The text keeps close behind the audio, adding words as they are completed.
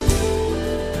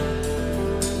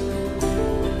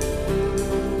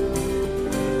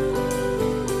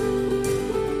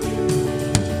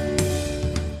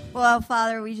Well,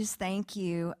 Father, we just thank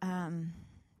you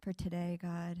for today,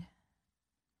 God.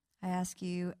 I ask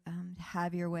you to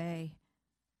have your way.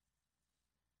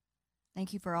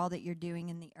 Thank you for all that you're doing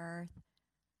in the earth.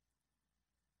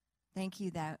 Thank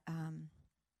you that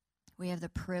we have the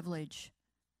privilege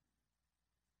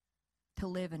to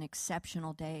live in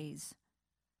exceptional days.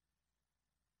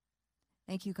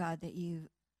 Thank you, God, that you've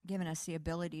given us the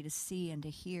ability to see and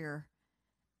to hear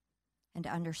and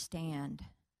to understand.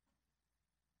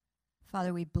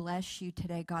 Father, we bless you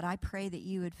today. God, I pray that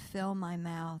you would fill my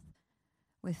mouth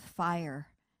with fire.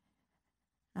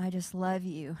 I just love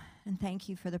you and thank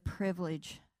you for the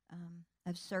privilege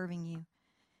of serving you.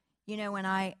 You know, when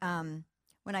I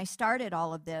started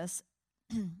all of this,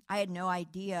 I had no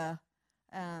idea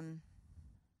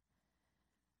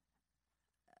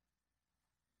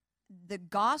the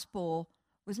gospel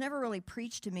was never really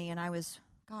preached to me, and I was,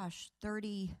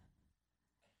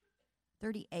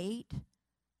 38.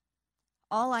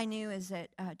 All I knew is that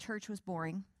church was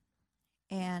boring,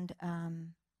 and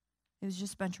it was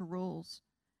just a bunch of rules,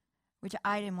 which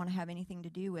I didn't want to have anything to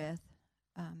do with,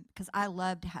 because I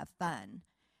love to have fun.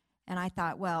 And I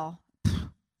thought, well,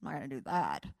 I'm not going to do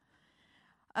that.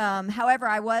 However,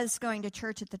 I was going to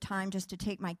church at the time just to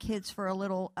take my kids for a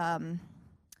little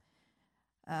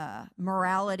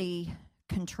morality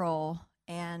control.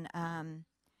 And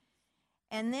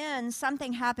then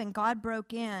something happened. God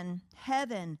broke in.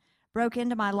 Heaven broke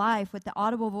into my life with the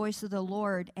audible voice of the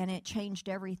Lord, and it changed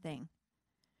everything.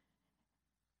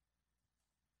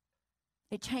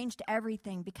 It changed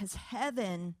everything because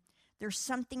heaven, there's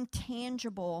something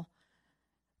tangible,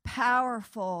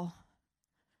 powerful,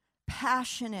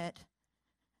 passionate,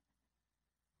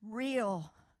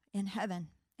 real in heaven.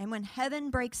 And when heaven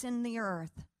breaks in the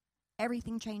earth,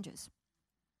 everything changes.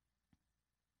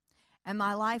 And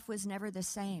my life was never the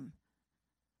same.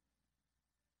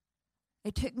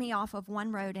 It took me off of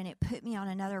one road and it put me on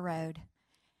another road.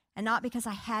 And not because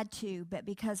I had to, but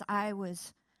because I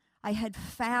had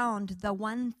found the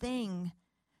one thing,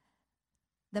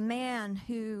 the man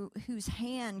whose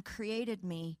hand created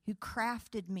me, who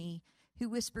crafted me, who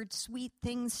whispered sweet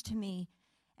things to me,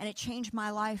 and it changed my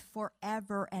life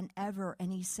forever and ever.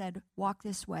 And he said, walk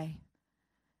this way,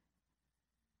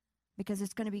 because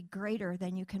it's going to be greater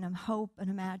than you can hope and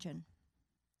imagine.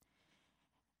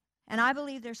 And I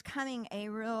believe there's coming a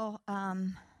real a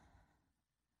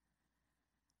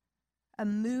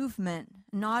movement,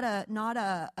 not a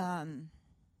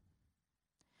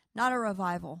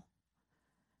revival,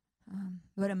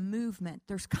 but a movement.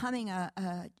 There's coming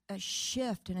a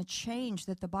shift and a change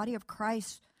that the body of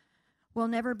Christ will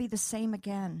never be the same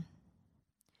again.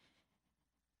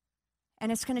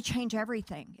 And it's going to change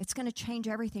everything. It's going to change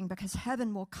everything because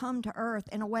heaven will come to earth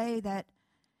in a way that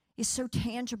is so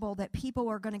tangible that people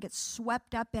are going to get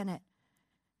swept up in it.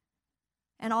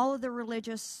 And all of the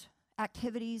religious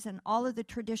activities and all of the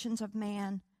traditions of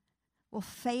man will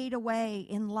fade away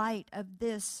in light of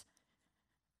this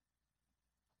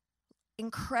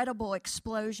incredible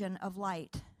explosion of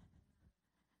light.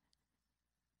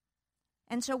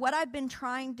 And so what I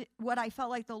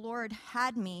felt like the Lord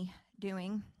had me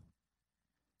doing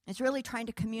is really trying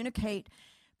to communicate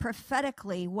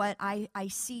prophetically what I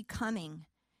see coming.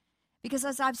 Because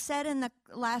as I've said in the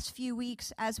last few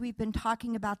weeks, as we've been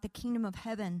talking about the kingdom of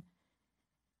heaven,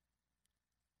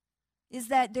 is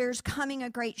that there's coming a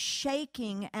great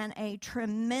shaking and a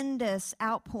tremendous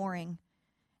outpouring.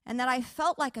 And that I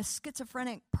felt like a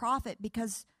schizophrenic prophet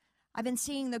because I've been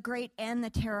seeing the great and the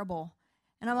terrible.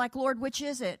 And I'm like, Lord, which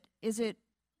is it? Is it,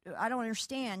 I don't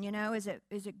understand, is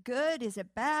it good? Is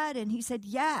it bad? And he said,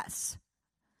 yes.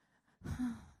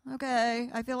 Okay,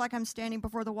 I feel like I'm standing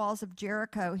before the walls of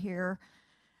Jericho here.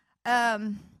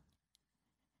 So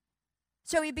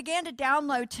he began to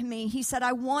download to me. He said,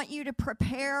 I want you to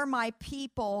prepare my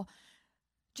people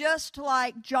just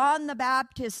like John the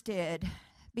Baptist did,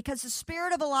 because the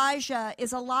spirit of Elijah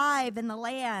is alive in the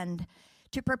land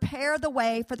to prepare the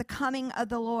way for the coming of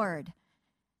the Lord.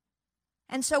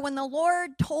 And so when the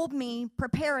Lord told me,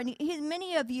 prepare, and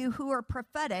many of you who are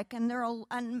prophetic, and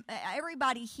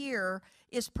everybody here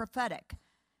is prophetic.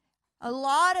 A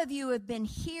lot of you have been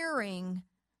hearing,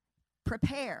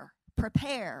 prepare,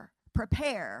 prepare,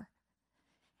 prepare.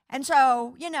 And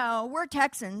so, we're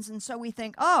Texans, and so we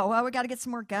think, oh, well, we got to get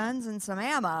some more guns and some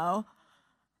ammo.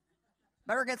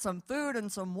 Better get some food and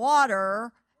some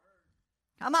water.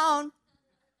 Come on.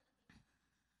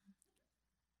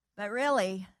 But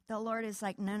really, the Lord is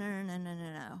like, no.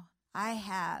 I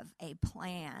have a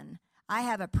plan. I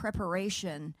have a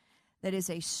preparation that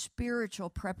is a spiritual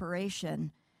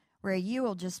preparation where you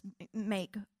will just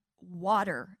make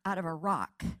water out of a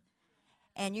rock.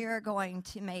 and you're going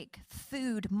to make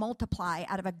food multiply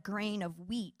out of a grain of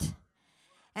wheat.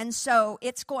 And so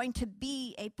it's going to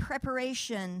be a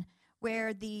preparation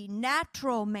where the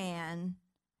natural man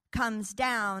comes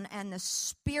down and the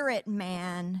spirit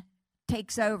man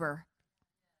takes over.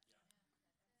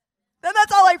 Then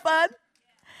that's all like fun.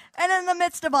 And in the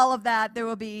midst of all of that, there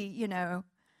will be,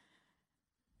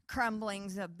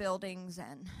 crumblings of buildings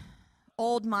and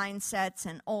old mindsets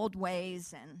and old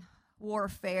ways and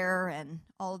warfare and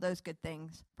all of those good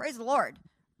things. Praise the Lord,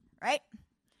 right?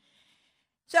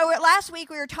 So last week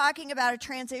we were talking about a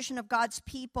transition of God's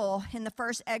people in the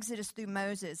first Exodus through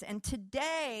Moses. And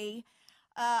today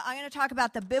I'm going to talk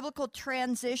about the biblical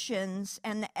transitions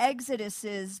and the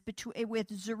exoduses with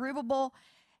Zerubbabel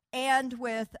and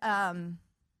with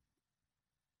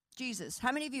Jesus.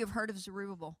 How many of you have heard of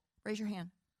Zerubbabel? Raise your hand.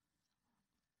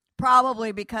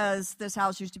 Probably because this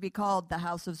house used to be called the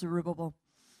House of Zerubbabel.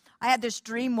 I had this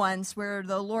dream once where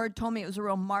the Lord told me, it was a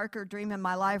real marker dream in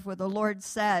my life, where the Lord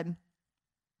said,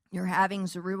 "You're having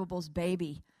Zerubbabel's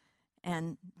baby."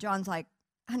 And John's like,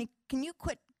 "Honey, can you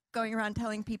quit going around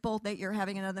telling people that you're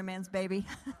having another man's baby?"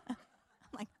 I'm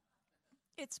like,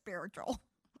 it's spiritual.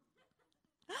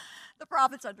 The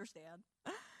prophets understand.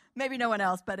 Maybe no one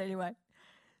else, but anyway.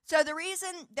 So the reason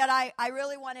that I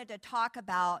really wanted to talk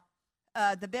about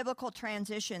the biblical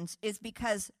transitions is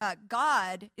because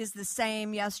God is the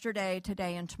same yesterday,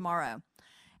 today, and tomorrow.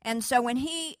 And so when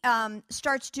he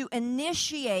starts to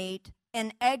initiate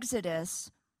an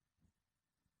exodus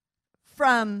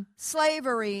from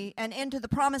slavery and into the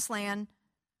promised land,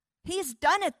 he's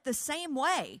done it the same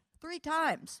way 3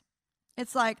 times.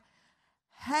 It's like,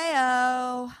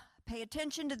 hey-o, pay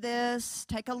attention to this.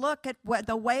 Take a look at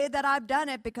the way that I've done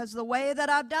it, because the way that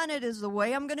I've done it is the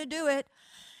way I'm going to do it.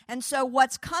 And so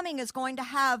what's coming is going to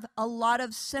have a lot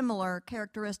of similar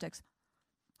characteristics.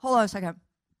 Hold on a second.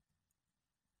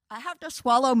 I have to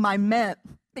swallow my mint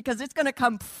because it's going to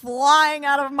come flying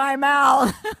out of my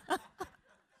mouth.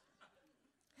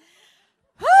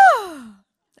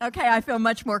 Okay, I feel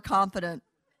much more confident.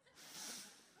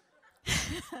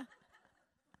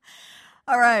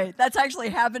 All right, that's actually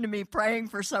happened to me praying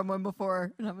for someone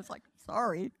before, and I was like,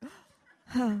 sorry.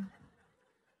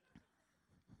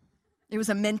 It was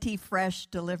a minty fresh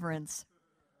deliverance.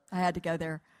 I had to go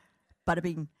there. Bada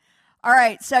bing. All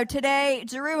right, so today,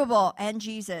 Zerubbabel and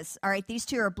Jesus. All right, these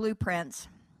two are blueprints.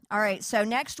 All right, so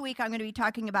next week I'm going to be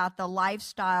talking about the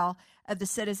lifestyle of the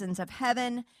citizens of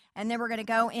heaven, and then we're going to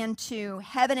go into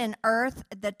heaven and earth,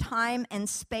 the time and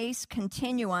space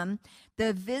continuum,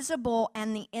 the visible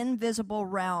and the invisible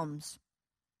realms.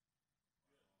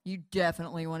 You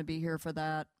definitely want to be here for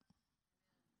that.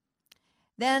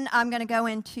 Then I'm going to go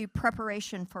into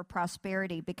preparation for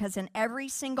prosperity, because in every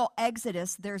single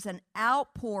Exodus, there's an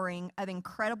outpouring of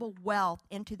incredible wealth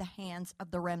into the hands of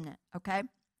the remnant, okay?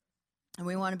 And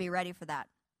we want to be ready for that.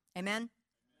 Amen?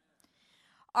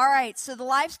 All right, so the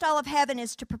lifestyle of heaven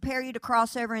is to prepare you to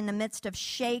cross over in the midst of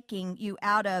shaking you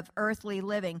out of earthly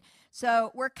living.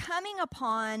 So we're coming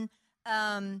upon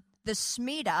the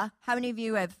Shemitah. How many of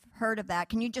you have heard of that?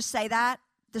 Can you just say that?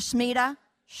 The Shemitah?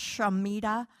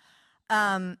 Shemitah.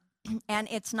 And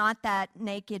it's not that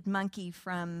naked monkey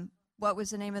from, what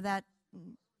was the name of that?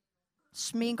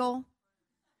 Smeagol?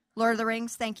 Lord of the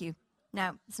Rings? Thank you.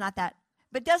 No, it's not that.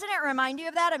 But doesn't it remind you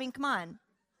of that? I mean, come on.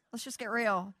 Let's just get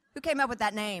real. Who came up with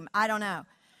that name? I don't know.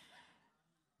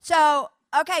 So,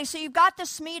 okay, so you've got the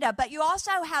Shemitah, but you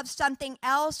also have something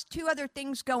else, 2 other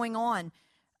things going on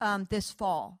this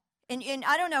fall. And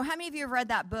I don't know, how many of you have read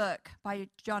that book by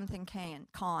Jonathan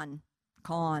Cahn?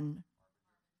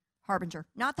 Harbinger.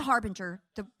 Not the Harbinger,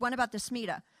 the one about the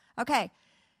Shemitah. Okay.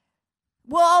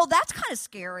 Well, that's kind of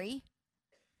scary.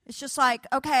 It's just like,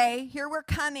 okay, here we're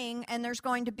coming, and there's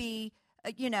going to be,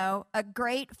 a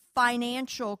great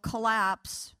financial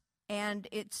collapse, and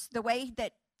it's the way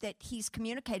that he's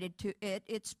communicated to it,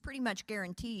 it's pretty much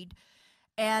guaranteed.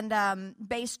 And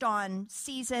based on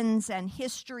seasons and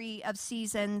history of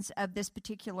seasons of this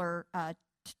particular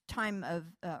time of,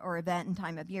 or event and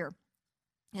time of year.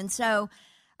 And so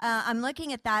I'm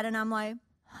looking at that, and I'm like,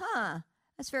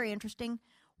 that's very interesting.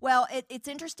 Well, it's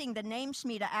interesting. The name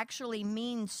Shemitah actually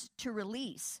means to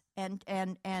release, and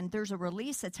there's a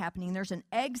release that's happening. There's an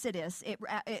exodus.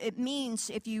 It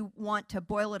means, if you want to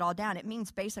boil it all down, it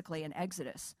means basically an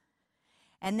exodus.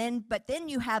 But then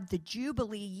you have the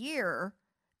Jubilee year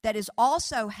that is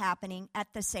also happening at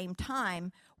the same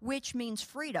time, which means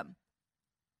freedom.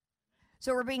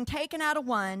 So we're being taken out of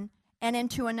one and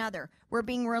into another. We're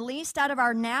being released out of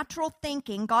our natural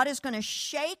thinking. God is going to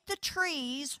shake the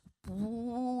trees.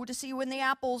 to see when the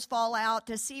apples fall out,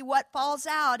 to see what falls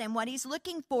out. And what he's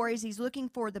looking for is he's looking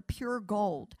for the pure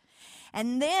gold.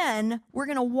 And then we're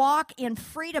going to walk in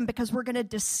freedom because we're going to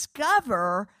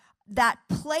discover that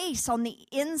place on the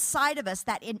inside of us,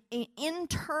 that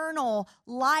internal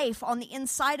life on the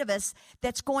inside of us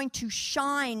that's going to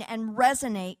shine and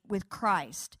resonate with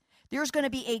Christ. There's going to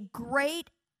be a great,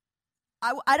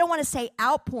 I don't want to say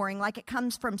outpouring like it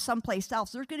comes from someplace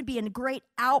else. There's going to be a great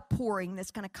outpouring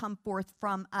that's going to come forth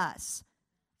from us.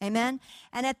 Amen?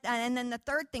 And then the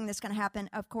third thing that's going to happen,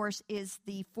 of course, is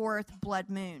the fourth blood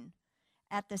moon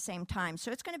at the same time.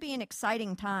 So it's going to be an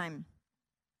exciting time.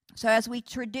 So as we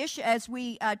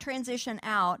transition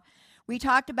out, we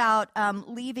talked about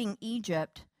leaving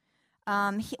Egypt.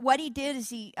 What he did is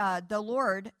the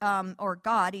Lord or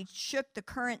God, he shook the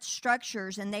current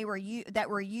structures, and they were that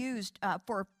were used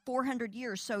for 400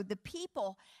 years. So the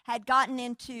people had gotten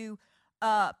into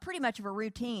pretty much of a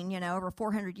routine. Over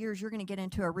 400 years, you're going to get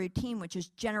into a routine, which is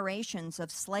generations of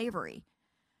slavery.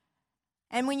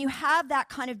 And when you have that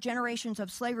kind of generations of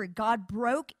slavery, God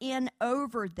broke in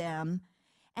over them,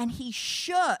 and he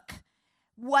shook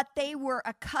what they were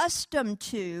accustomed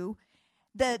to,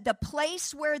 the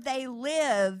place where they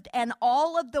lived, and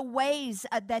all of the ways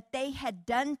that they had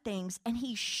done things. And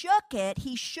he shook it.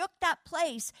 He shook that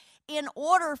place in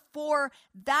order for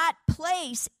that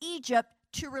place, Egypt,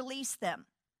 to release them.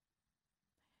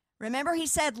 Remember, he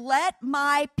said, "Let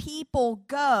my people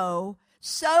go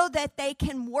so that they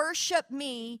can worship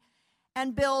me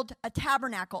and build a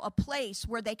tabernacle," a place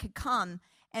where they could come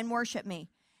and worship me.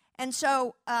 And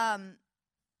so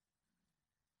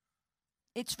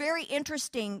it's very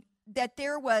interesting that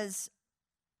there was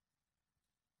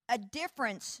a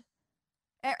difference.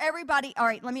 Everybody, all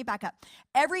right, let me back up.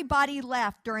 Everybody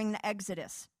left during the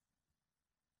Exodus.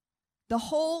 The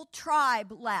whole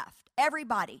tribe left.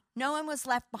 Everybody. No one was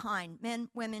left behind. Men,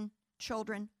 women,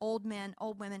 children, old men,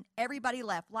 old women. Everybody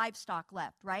left. Livestock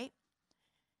left, right?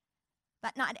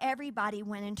 But not everybody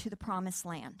went into the promised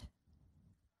land.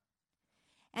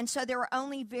 And so there were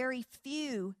only very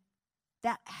few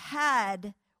that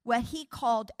had what he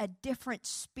called a different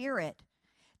spirit.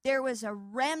 There was a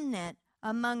remnant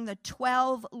among the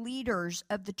 12 leaders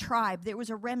of the tribe. There was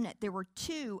a remnant. There were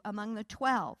 2 among the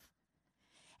 12.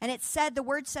 And it said, the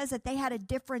word says that they had a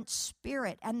different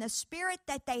spirit. And the spirit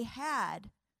that they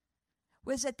had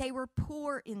was that they were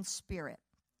poor in spirit.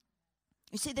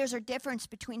 You see, there's a difference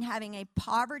between having a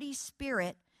poverty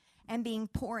spirit and being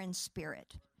poor in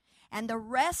spirit. And the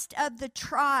rest of the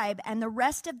tribe and the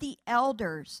rest of the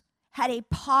elders had a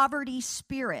poverty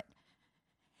spirit.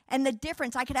 And the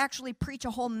difference, I could actually preach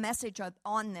a whole message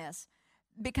on this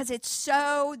because it's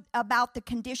so about the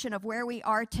condition of where we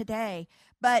are today.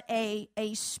 But a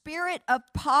spirit of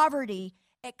poverty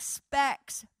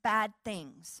expects bad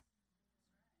things.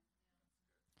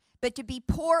 But to be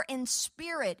poor in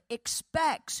spirit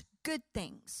expects good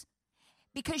things.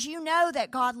 Because you know that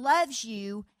God loves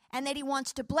you and that he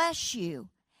wants to bless you.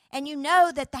 And you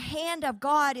know that the hand of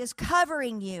God is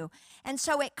covering you. And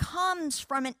so it comes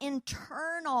from an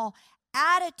internal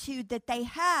attitude that they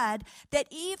had, that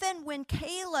even when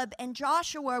Caleb and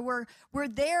Joshua were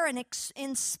there and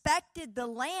inspected the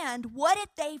land, what did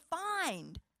they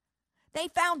find? They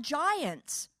found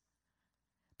giants.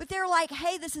 But they're like,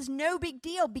 hey, this is no big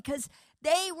deal, because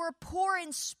they were poor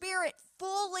in spirit,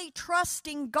 fully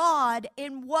trusting God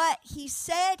in what he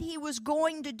said he was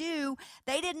going to do.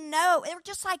 They didn't know. They were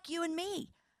just like you and me.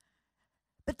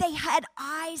 But they had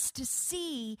eyes to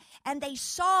see, and they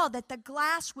saw that the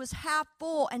glass was half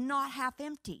full and not half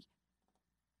empty.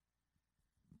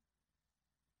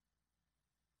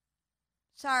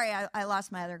 Sorry, I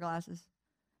lost my other glasses.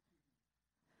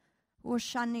 So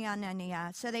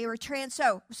they were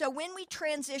so when we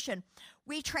transition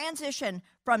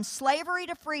from slavery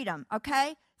to freedom,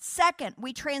 okay? Second,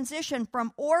 we transition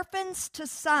from orphans to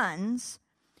sons.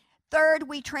 Third,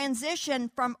 we transition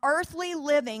from earthly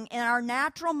living in our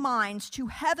natural minds to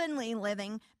heavenly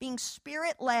living, being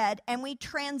spirit-led, and we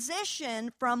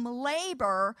transition from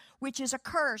labor, which is a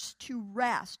curse, to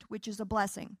rest, which is a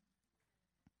blessing.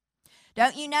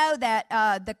 Don't you know that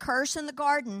the curse in the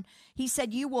garden, he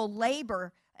said, you will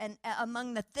labor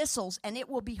among the thistles, and it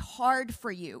will be hard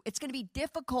for you. It's going to be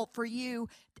difficult for you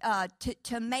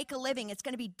to make a living. It's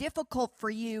going to be difficult for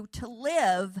you to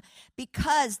live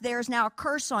because there's now a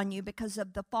curse on you because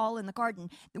of the fall in the garden.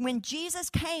 When Jesus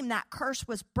came, that curse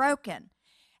was broken.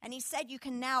 And he said, you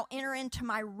can now enter into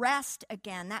my rest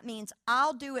again. That means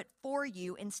I'll do it for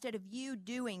you instead of you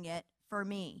doing it for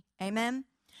me. Amen?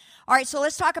 All right, so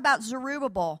let's talk about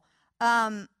Zerubbabel.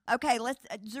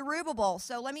 Zerubbabel.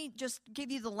 So let me just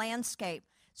give you the landscape.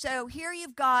 So here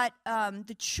you've got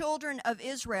the children of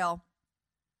Israel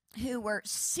who were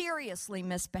seriously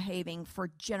misbehaving for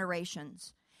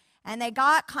generations. And they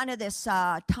got kind of this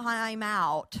time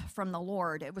out from the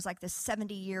Lord. It was like this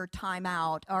 70-year time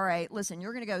out. All right, listen,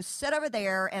 you're going to go sit over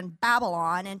there in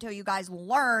Babylon until you guys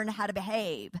learn how to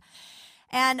behave.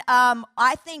 And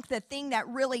I think the thing that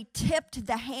really tipped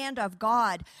the hand of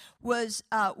God was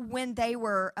when they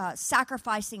were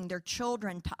sacrificing their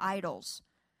children to idols.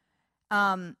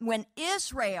 When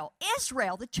Israel,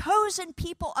 the chosen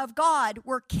people of God,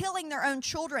 were killing their own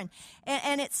children.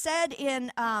 And it said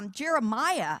in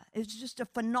Jeremiah, it's just a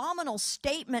phenomenal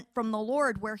statement from the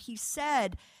Lord where he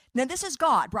said, now this is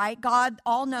God, right? God,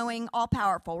 all-knowing,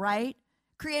 all-powerful, right?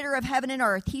 Creator of heaven and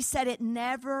earth. He said, it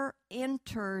never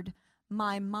entered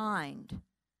my mind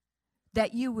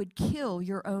that you would kill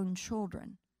your own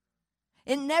children.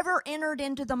 It never entered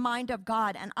into the mind of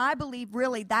God. And I believe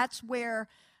really that's where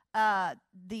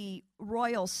the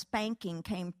royal spanking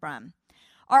came from.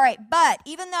 All right, but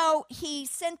even though he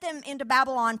sent them into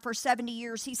Babylon for 70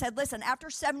 years, he said, listen, after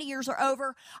 70 years are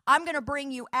over, I'm going to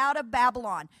bring you out of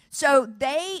Babylon. So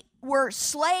they were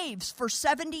slaves for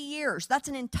 70 years. That's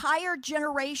an entire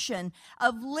generation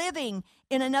of living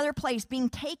in another place, being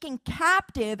taken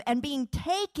captive and being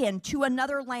taken to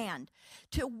another land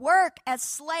to work as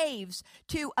slaves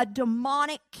to a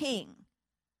demonic king,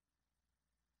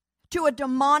 to a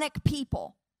demonic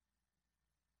people.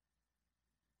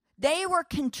 They were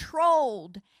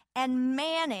controlled and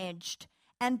managed,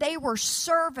 and they were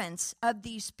servants of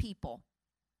these people.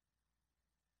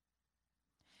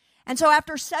 And so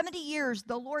after 70 years,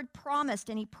 the Lord promised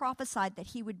and he prophesied that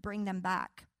he would bring them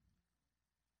back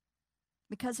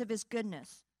because of his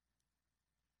goodness.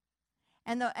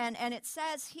 And it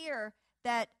says here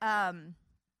that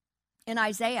in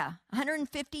Isaiah,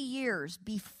 150 years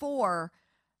before,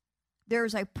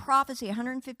 there's a prophecy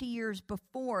 150 years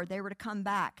before they were to come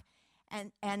back.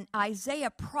 And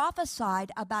Isaiah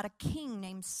prophesied about a king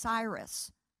named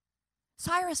Cyrus.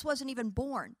 Cyrus wasn't even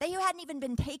born. They hadn't even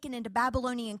been taken into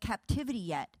Babylonian captivity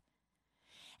yet.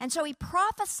 And so he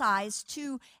prophesies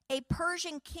to a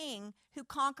Persian king who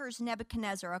conquers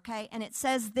Nebuchadnezzar, okay? And it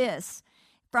says this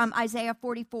from Isaiah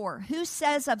 44, who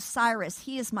says of Cyrus,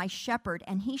 he is my shepherd,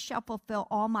 and he shall fulfill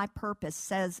all my purpose,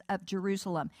 says of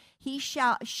Jerusalem.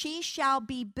 She shall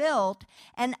be built,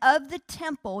 and of the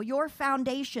temple your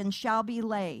foundation shall be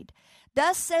laid.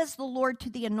 Thus says the Lord to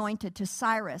the anointed, to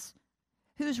Cyrus,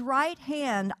 whose right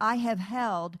hand I have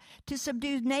held, to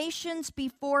subdue nations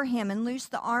before him and loose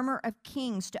the armor of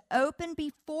kings, to open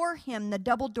before him the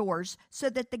double doors, so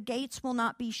that the gates will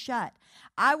not be shut.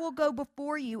 I will go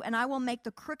before you, and I will make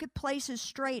the crooked places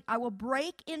straight. I will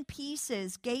break in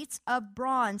pieces gates of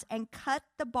bronze and cut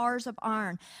the bars of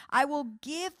iron. I will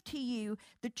give to you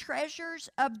the treasures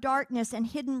of darkness and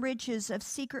hidden riches of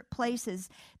secret places,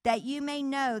 that you may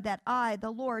know that I, the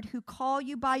Lord, who call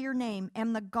you by your name,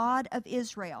 am the God of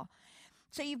Israel.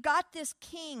 So you've got this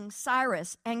King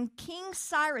Cyrus, and King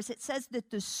Cyrus, it says that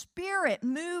the Spirit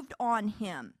moved on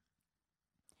him.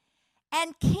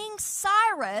 And King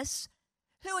Cyrus,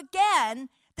 who again,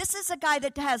 this is a guy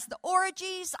that has the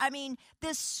orgies. I mean,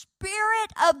 the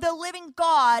Spirit of the living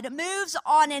God moves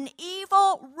on an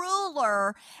evil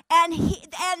ruler, and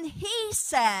he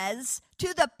says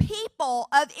to the people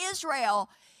of Israel,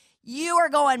 you are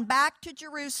going back to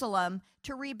Jerusalem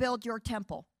to rebuild your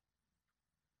temple.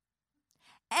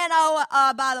 And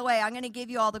by the way, I'm going to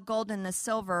give you all the gold and the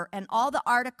silver and all the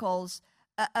articles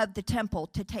of the temple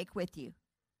to take with you.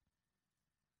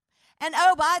 And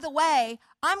by the way,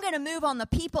 I'm going to move on the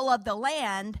people of the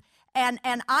land, and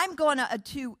I'm going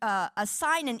to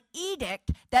assign an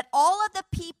edict that all of the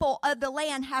people of the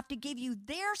land have to give you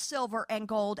their silver and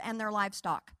gold and their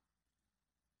livestock.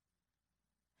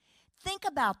 Think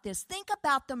about this. Think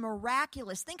about the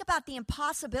miraculous. Think about the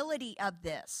impossibility of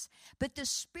this. But the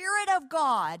Spirit of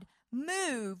God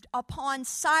moved upon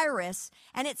Cyrus,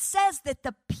 and it says that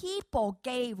the people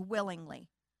gave willingly.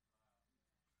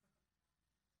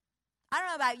 I don't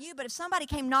know about you, but if somebody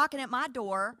came knocking at my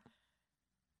door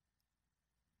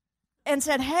and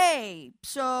said, hey,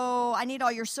 so I need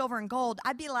all your silver and gold,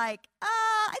 I'd be like,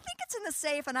 I think it's in the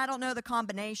safe and I don't know the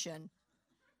combination.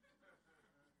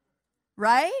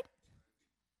 Right?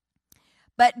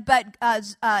 But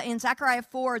in Zechariah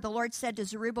 4, the Lord said to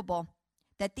Zerubbabel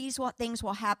that these things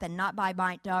will happen not by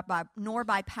might nor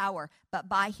by power, but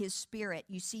by his Spirit.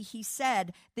 You see, he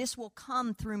said, this will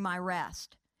come through my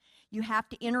rest. You have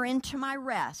to enter into my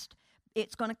rest.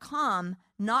 It's going to come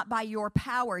not by your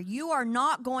power. You are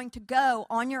not going to go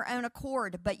on your own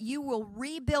accord, but you will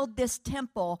rebuild this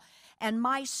temple, and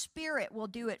my Spirit will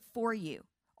do it for you.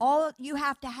 All you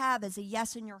have to have is a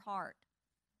yes in your heart.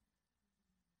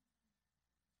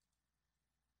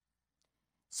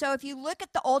 So if you look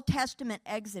at the Old Testament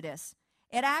Exodus,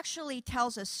 it actually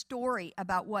tells a story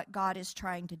about what God is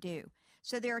trying to do.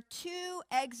 So there are 2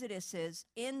 Exoduses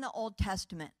in the Old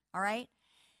Testament, all right?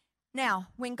 Now,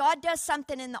 when God does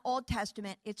something in the Old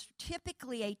Testament, it's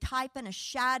typically a type and a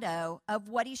shadow of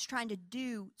what he's trying to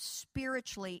do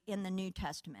spiritually in the New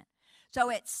Testament. So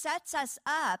it sets us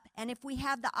up, and if we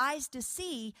have the eyes to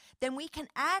see, then we can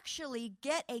actually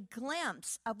get a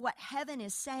glimpse of what heaven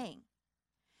is saying.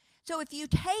 So if you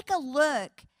take a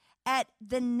look at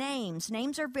the names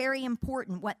are very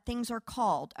important, what things are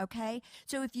called, okay?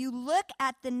 So if you look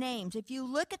at the names, if you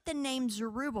look at the name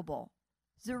Zerubbabel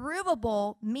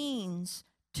means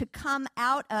to come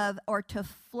out of or to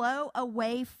flow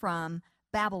away from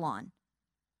Babylon.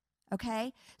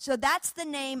 Okay? So that's the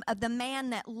name of the man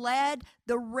that led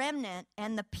the remnant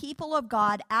and the people of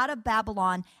God out of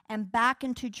Babylon and back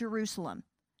into Jerusalem.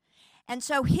 And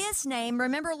so his name,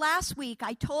 remember last week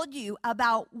I told you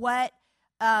about what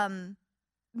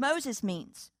Moses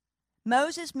means.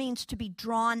 Moses means to be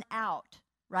drawn out,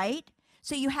 right?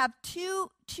 So you have two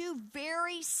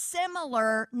very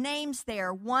similar names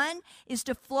there. One is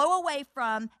to flow away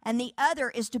from, and the other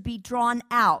is to be drawn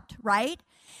out, right?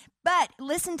 But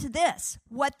listen to this,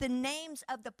 what the names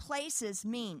of the places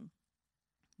mean.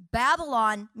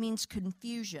 Babylon means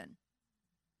confusion.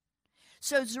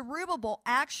 So Zerubbabel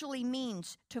actually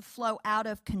means to flow out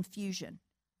of confusion.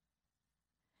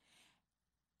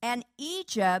 And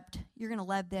Egypt, you're going to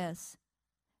love this.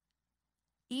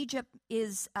 Egypt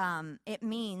is, it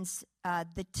means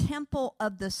the temple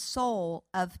of the soul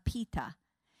of Ptah.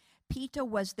 Ptah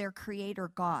was their creator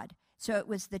god. So it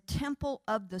was the temple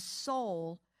of the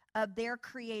soul of their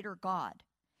creator God.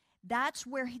 That's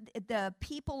where the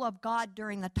people of God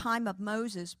during the time of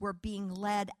Moses were being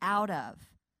led out of.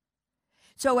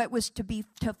 So it was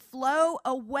to flow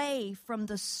away from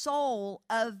the soul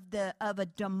of a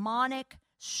demonic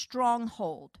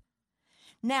stronghold.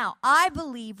 Now, I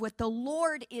believe what the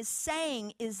Lord is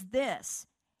saying is this,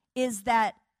 is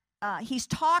that he's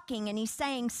talking and he's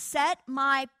saying, set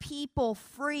my people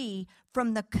free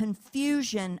from the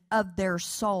confusion of their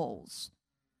souls.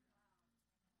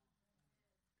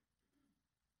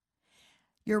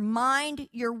 Your mind,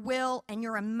 your will, and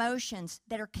your emotions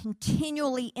that are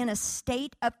continually in a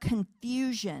state of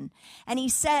confusion. And he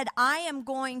said, I am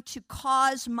going to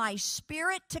cause my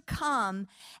spirit to come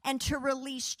and to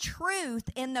release truth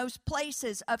in those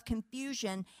places of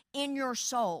confusion in your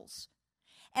souls.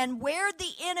 And where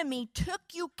the enemy took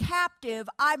you captive,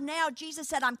 Jesus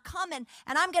said, I'm coming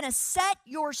and I'm going to set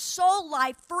your soul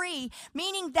life free,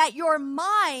 meaning that your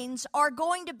minds are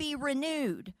going to be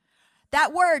renewed.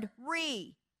 That word,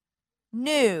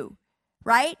 renew,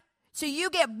 right? So you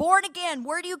get born again.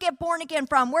 Where do you get born again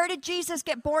from? Where did Jesus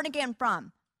get born again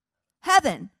from?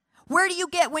 Heaven. Where do you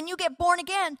get, when you get born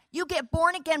again, you get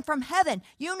born again from heaven.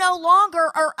 You no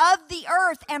longer are of the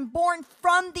earth and born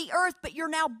from the earth, but you're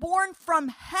now born from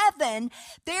heaven.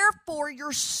 Therefore,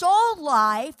 your soul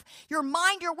life, your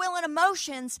mind, your will, and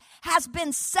emotions has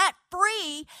been set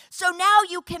free. So now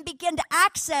you can begin to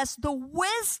access the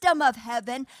wisdom of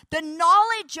heaven, the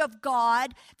knowledge of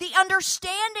God, the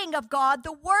understanding of God,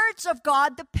 the words of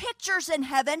God, the pictures in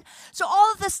heaven. So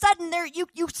all of a sudden there you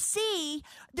see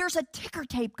there's a ticker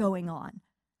tape going on.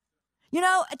 You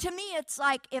know, to me, it's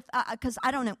like if, because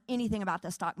I don't know anything about the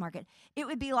stock market, it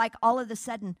would be like all of a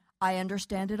sudden, I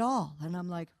understand it all. And I'm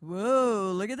like,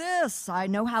 whoa, look at this. I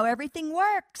know how everything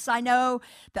works. I know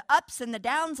the ups and the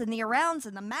downs and the arounds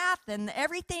and the math and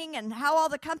everything and how all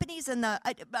the companies and the,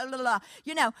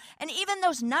 you know, and even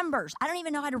those numbers. I don't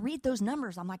even know how to read those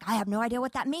numbers. I'm like, I have no idea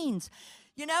what that means,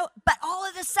 you know, but all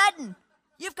of a sudden,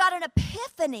 you've got an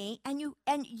epiphany, and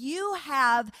you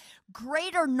have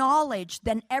greater knowledge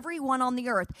than everyone on the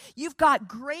earth. You've got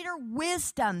greater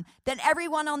wisdom than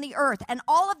everyone on the earth. And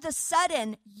all of a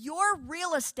sudden, your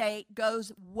real estate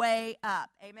goes way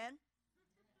up. Amen?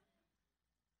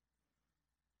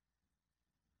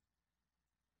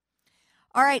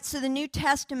 All right, so the New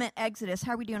Testament Exodus.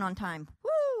 How are we doing on time?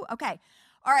 Woo, okay.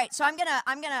 All right, so I'm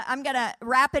gonna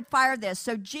rapid fire this.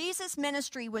 So Jesus'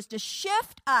 ministry was to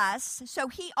shift us. So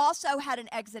he also had an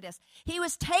exodus. He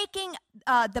was taking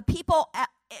the people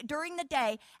during the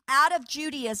day out of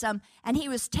Judaism, and he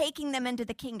was taking them into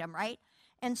the kingdom, right?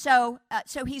 And so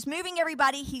he's moving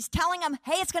everybody. He's telling them,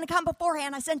 hey, it's going to come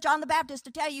beforehand. I sent John the Baptist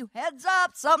to tell you, heads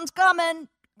up, something's coming.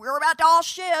 We're about to all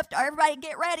shift. Everybody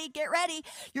get ready, get ready.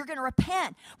 You're going to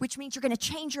repent, which means you're going to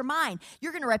change your mind.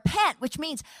 You're going to repent, which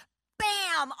means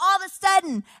bam, all of a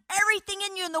sudden, everything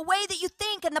in you and the way that you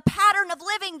think and the pattern of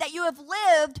living that you have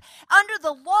lived under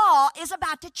the law is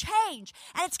about to change.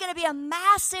 And it's going to be a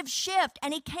massive shift.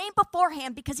 And he came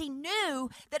beforehand because he knew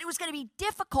that it was going to be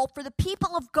difficult for the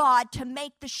people of God to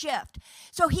make the shift.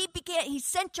 So he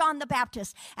sent John the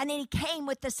Baptist, and then he came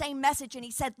with the same message, and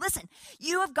he said, listen,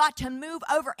 you have got to move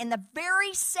over. And the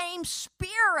very same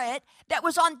spirit that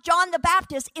was on John the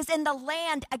Baptist is in the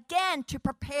land again to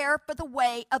prepare for the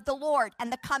way of the Lord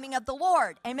and the coming of the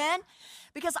Lord. Amen?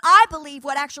 Because I believe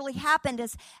what actually happened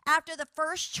is after the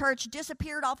first church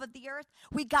disappeared off of the earth,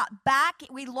 we got back,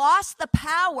 we lost the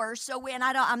power.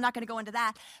 I'm not going to go into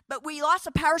that, but we lost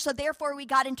the power, so therefore we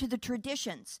got into the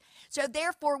traditions. So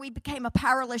therefore we became a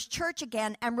powerless church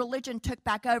again, and religion took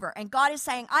back over. And God is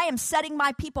saying, I am setting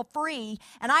my people free,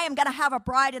 and I am going to have a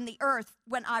bride in the earth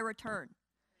when I return.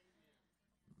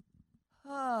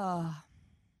 Oh.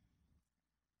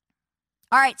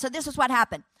 All right, so this is what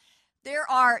happened. There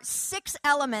are 6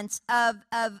 elements of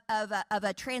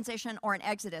a transition or an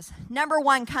exodus. Number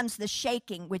 1 comes the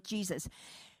shaking with Jesus.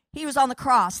 He was on the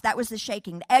cross. That was the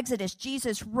shaking. The exodus,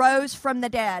 Jesus rose from the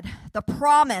dead. The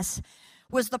promise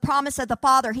was the promise of the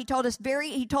Father. He told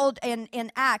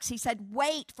in Acts, he said,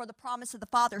 wait for the promise of the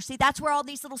Father. See, that's where all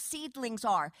these little seedlings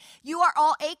are. You are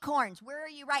all acorns. Where are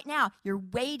you right now? You're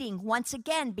waiting once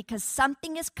again because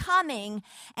something is coming,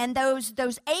 and those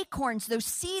acorns, those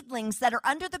seedlings that are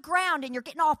under the ground, and you're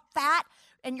getting all fat,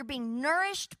 and you're being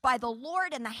nourished by the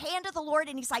Lord and the hand of the Lord.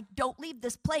 And he's like, don't leave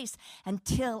this place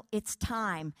until it's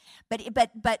time. So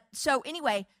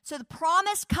the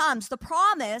promise comes. The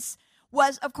promise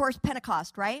was, of course,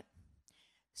 Pentecost, right?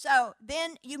 So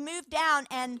then you move down,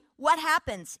 and what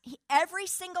happens? Every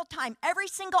single time, every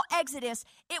single exodus,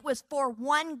 it was for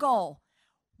one goal: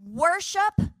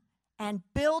 worship and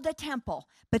build a temple.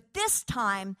 But this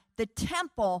time, the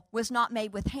temple was not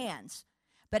made with hands,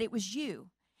 but it was you.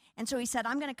 And so he said,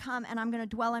 I'm going to come and I'm going to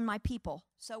dwell in my people.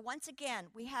 So once again,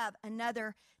 we have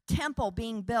another temple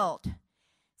being built.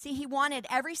 See, he wanted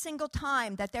every single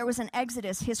time that there was an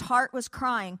exodus, his heart was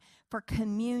crying for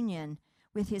communion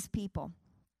with his people.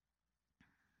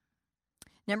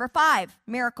 Number 5,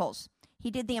 miracles.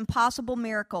 He did the impossible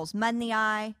miracles. Mud in the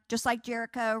eye, just like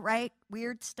Jericho, right?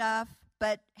 Weird stuff.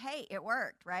 But hey, it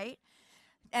worked, right?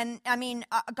 And I mean,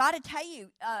 I got to tell you,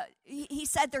 he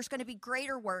said there's going to be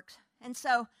greater works. And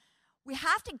so we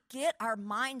have to get our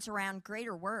minds around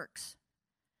greater works.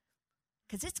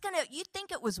 Because you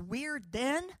think it was weird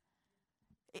then?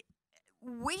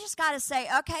 We just got to say,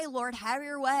 okay, Lord, have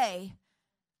your way.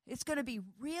 It's going to be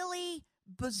really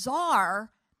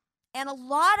bizarre. And a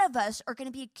lot of us are going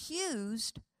to be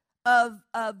accused of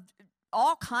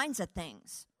all kinds of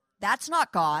things. That's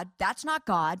not God. That's not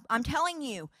God. I'm telling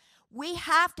you, we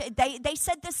have to. They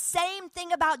said the same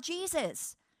thing about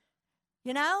Jesus.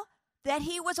 You know, that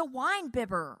he was a wine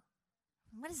bibber.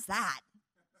 What is that?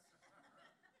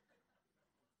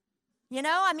 You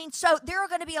know, I mean, so there are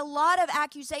going to be a lot of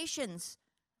accusations.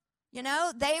 You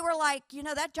know, they were like,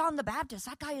 that John the Baptist,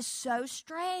 that guy is so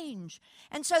strange.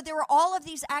 And so there were all of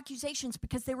these accusations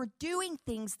because they were doing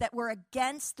things that were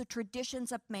against the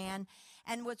traditions of man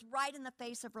and was right in the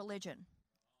face of religion.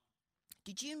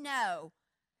 Did you know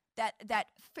that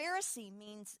Pharisee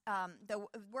means, the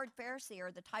word Pharisee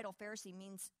or the title Pharisee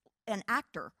means an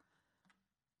actor,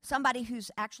 somebody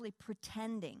who's actually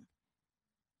pretending.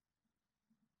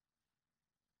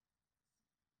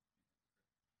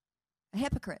 A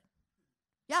hypocrite.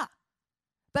 Yeah.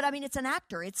 But I mean, it's an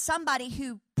actor. It's somebody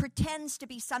who pretends to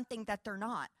be something that they're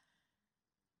not.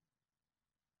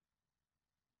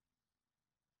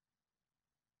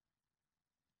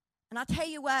 And I'll tell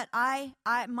you what,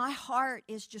 my heart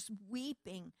is just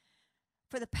weeping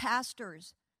for the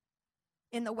pastors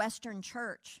in the Western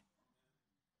church.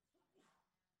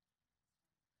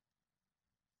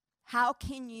 How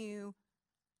can you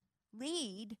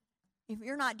lead if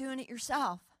you're not doing it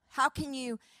yourself? How can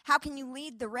you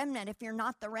lead the remnant if you're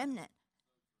not the remnant?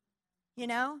 You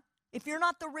know, if you're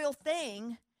not the real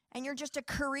thing and you're just a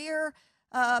career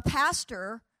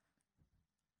pastor,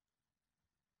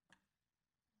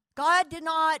 God did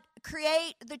not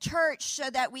create the church so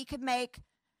that we could make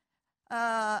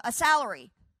a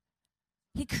salary.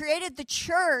 He created the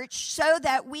church so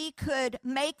that we could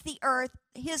make the earth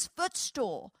his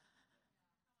footstool.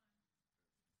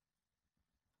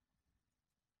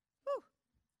 Whew.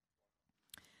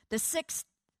 The 6th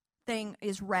thing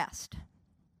is rest.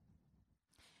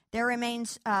 There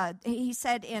remains, he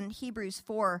said in Hebrews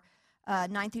 4,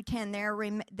 9 through 10,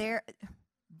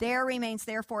 there remains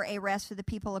therefore a rest for the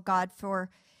people of God, for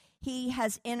he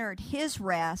has entered his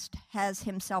rest, has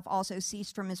himself also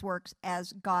ceased from his works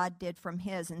as God did from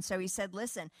his. And so he said,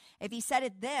 listen, if he said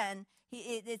it then,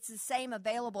 it's the same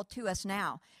available to us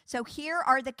now. So here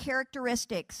are the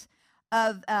characteristics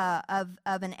of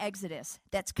an exodus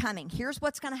that's coming. Here's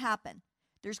what's going to happen.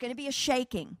 There's going to be a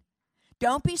shaking.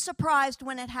 Don't be surprised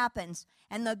when it happens.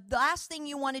 And the last thing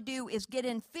you want to do is get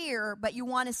in fear, but you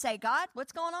want to say, God,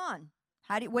 what's going on?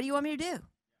 What do you want me to do?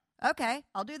 Okay,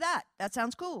 I'll do that. That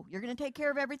sounds cool. You're going to take care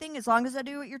of everything as long as I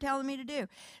do what you're telling me to do.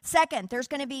 Second, there's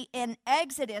going to be an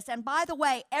exodus. And by the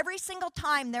way, every single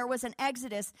time there was an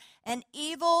exodus, an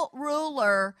evil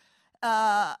ruler,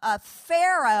 a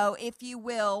Pharaoh, if you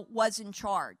will, was in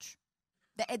charge.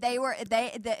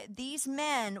 These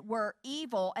men were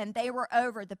evil, and they were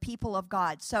over the people of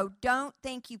God. So don't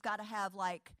think you've got to have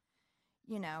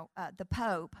the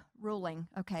Pope ruling.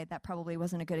 Okay, that probably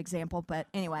wasn't a good example, but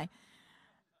anyway.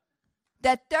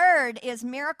 The third is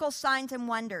miracles, signs, and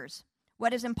wonders.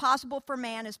 What is impossible for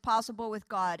man is possible with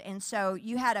God. And so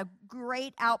you had a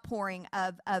great outpouring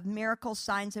of miracles,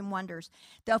 signs, and wonders.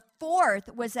 The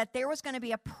fourth was that there was going to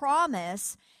be a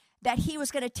promise that he was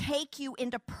going to take you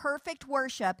into perfect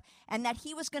worship and that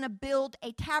he was going to build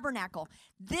a tabernacle.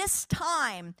 This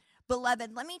time,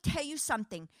 beloved, let me tell you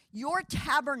something. Your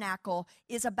tabernacle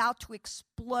is about to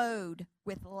explode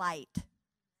with light.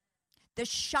 The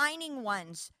shining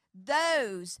ones,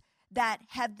 those that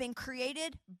have been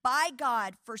created by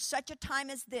God for such a time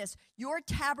as this, your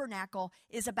tabernacle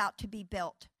is about to be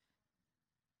built.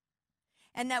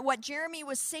 And that what Jeremy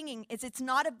was singing is it's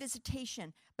not a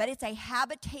visitation, but it's a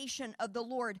habitation of the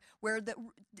Lord where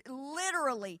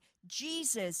literally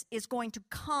Jesus is going to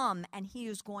come and he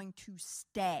is going to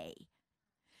stay.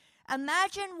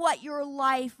 Imagine what your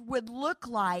life would look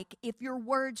like if your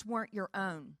words weren't your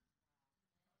own.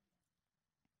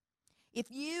 If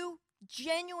you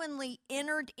genuinely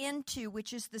entered into,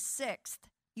 which is the sixth,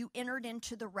 you entered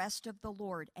into the rest of the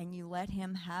Lord and you let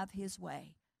him have his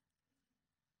way.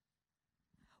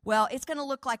 Well, it's going to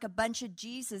look like a bunch of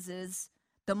Jesuses,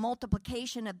 the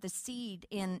multiplication of the seed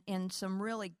in some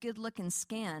really good-looking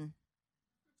skin.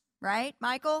 Right,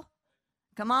 Michael?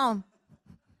 Come on.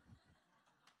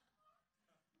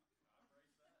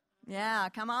 Yeah,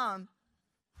 come on.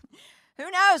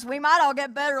 Who knows? We might all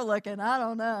get better looking. I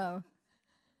don't know.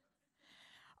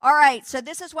 All right, so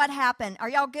this is what happened. Are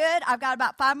y'all good? I've got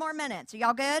about 5 more minutes. Are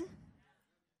y'all good?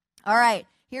 All right,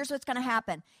 here's what's going to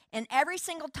happen. And every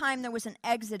single time there was an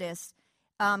exodus,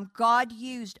 God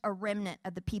used a remnant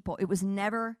of the people. It was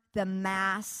never the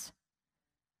mass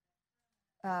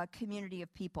community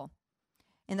of people.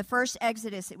 In the first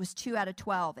exodus, it was 2 out of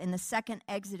 12. In the second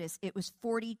exodus, it was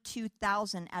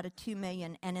 42,000 out of 2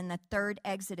 million. And in the third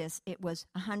exodus, it was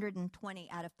 120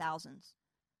 out of thousands.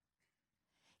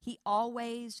 He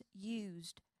always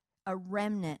used a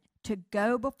remnant to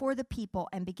go before the people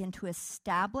and begin to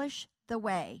establish the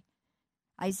way.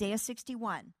 Isaiah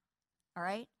 61, all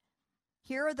right?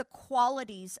 Here are the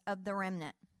qualities of the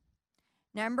remnant.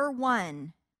 Number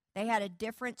 1, they had a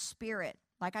different spirit.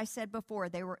 Like I said before,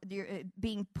 they were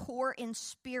being poor in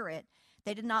spirit.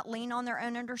 They did not lean on their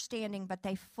own understanding, but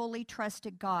they fully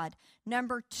trusted God.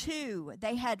 Number 2,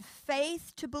 they had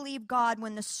faith to believe God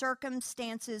when the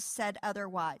circumstances said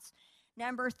otherwise.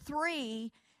 Number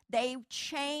 3, they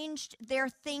changed their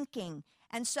thinking.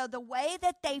 And so the way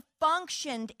that they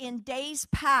functioned in days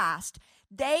past,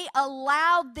 they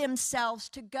allowed themselves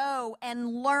to go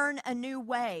and learn a new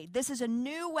way. This is a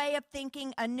new way of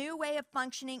thinking, a new way of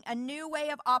functioning, a new way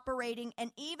of operating.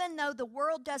 And even though the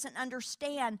world doesn't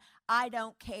understand, I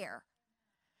don't care.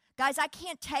 Guys, I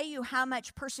can't tell you how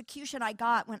much persecution I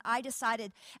got when I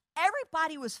decided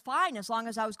everybody was fine as long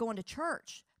as I was going to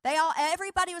church.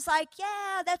 Everybody was like,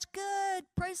 yeah, that's good.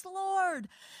 Praise the Lord.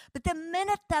 But the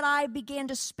minute that I began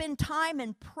to spend time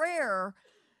in prayer,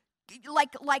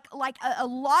 like a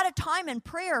lot of time in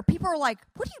prayer, people are like,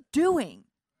 what are you doing?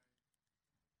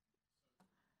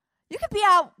 You could be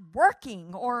out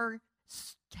working or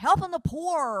helping the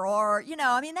poor or, they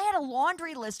had a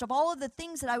laundry list of all of the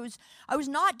things that I was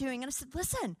not doing. And I said,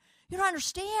 listen, you don't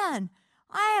understand.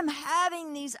 I am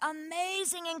having these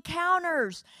amazing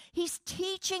encounters. He's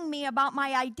teaching me about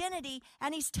my identity,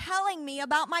 and he's telling me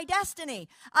about my destiny.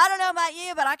 I don't know about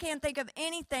you, but I can't think of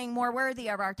anything more worthy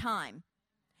of our time,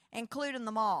 including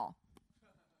them all.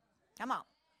 Come on.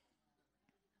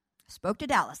 Spoke to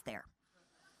Dallas there.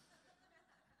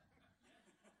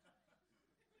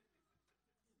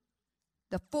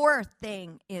 The fourth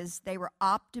thing is they were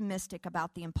optimistic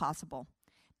about the impossible.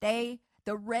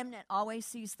 The remnant always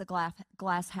sees the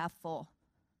glass half full.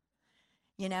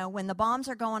 You know, when the bombs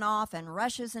are going off and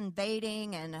Russia's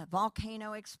invading and a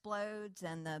volcano explodes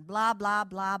and the blah, blah,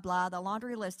 blah, blah, the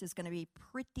laundry list is going to be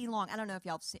pretty long. I don't know if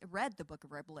y'all have read the book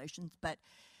of Revelations, but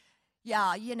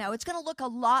yeah, you know, it's going to look a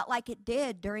lot like it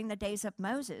did during the days of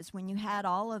Moses when you had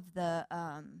all of the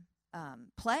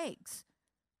plagues.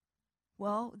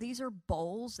 Well, these are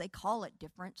bowls. They call it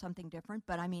different, something different.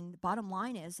 But, I mean, the bottom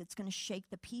line is it's going to shake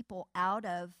the people out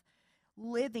of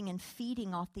living and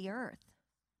feeding off the earth.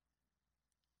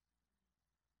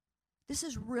 This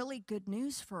is really good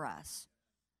news for us.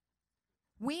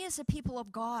 We as a people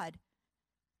of God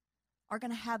are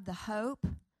going to have the hope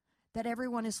that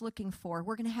everyone is looking for.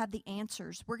 We're going to have the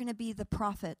answers. We're going to be the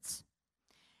prophets.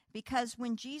 Because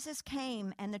when Jesus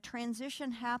came and the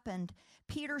transition happened,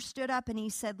 Peter stood up and he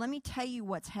said, let me tell you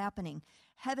what's happening.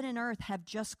 Heaven and earth have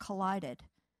just collided.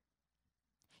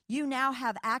 You now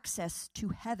have access to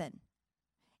heaven.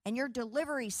 And your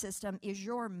delivery system is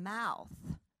your mouth.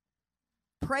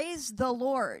 Praise the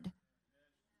Lord.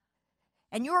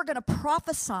 And you are going to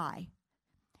prophesy.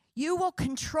 You will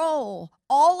control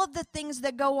all of the things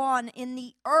that go on in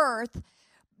the earth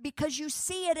because you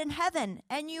see it in heaven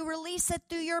and you release it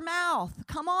through your mouth.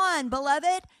 Come on,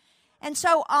 beloved. And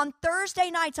so on Thursday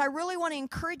nights, I really want to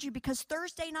encourage you because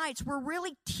Thursday nights, we're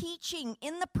really teaching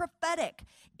in the prophetic.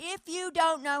 If you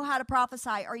don't know how to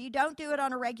prophesy or you don't do it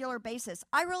on a regular basis,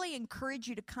 I really encourage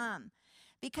you to come.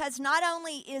 Because not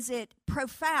only is it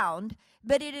profound,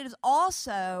 but it is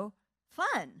also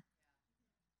fun.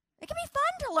 It can be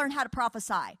fun to learn how to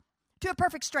prophesy to a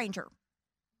perfect stranger.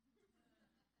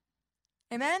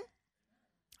 Amen?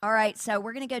 All right, so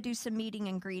we're going to go do some meeting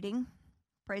and greeting.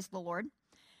 Praise the Lord.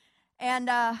 And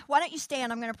why don't you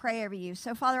stand? I'm going to pray over you.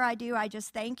 So, Father, I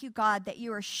just thank you, God, that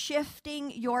you are shifting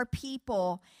your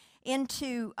people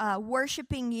into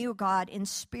worshiping you, God, in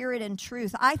spirit and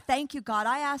truth. I thank you, God.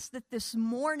 I ask that this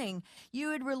morning you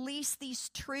would release these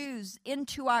truths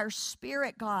into our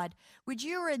spirit, God. Would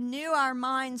you renew our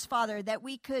minds, Father, that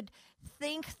we could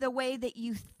think the way that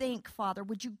you think, Father?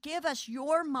 Would you give us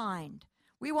your mind?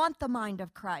 We want the mind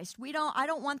of Christ. I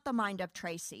don't want the mind of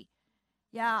Tracy.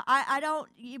 Yeah,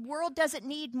 the world doesn't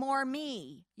need more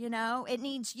me, you know. It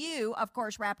needs you, of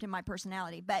course, wrapped in my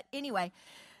personality. But anyway,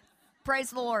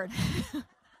 praise the Lord.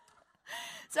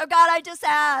 So, God, I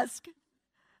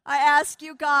ask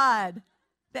you, God,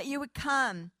 that you would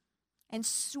come and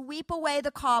sweep away the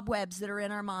cobwebs that are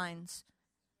in our minds.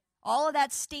 All of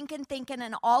that stinking thinking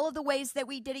and all of the ways that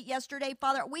we did it yesterday,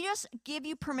 Father, we just give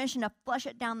you permission to flush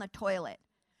it down the toilet.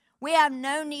 We have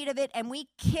no need of it, and we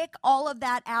kick all of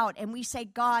that out, and we say,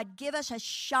 God, give us a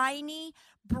shiny,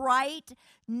 bright,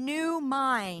 new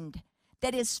mind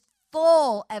that is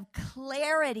full of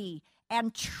clarity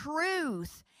and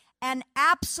truth and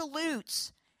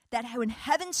absolutes, that when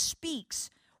heaven speaks,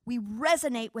 we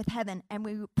resonate with heaven, and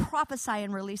we prophesy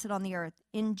and release it on the earth.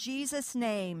 In Jesus'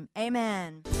 name,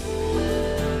 amen.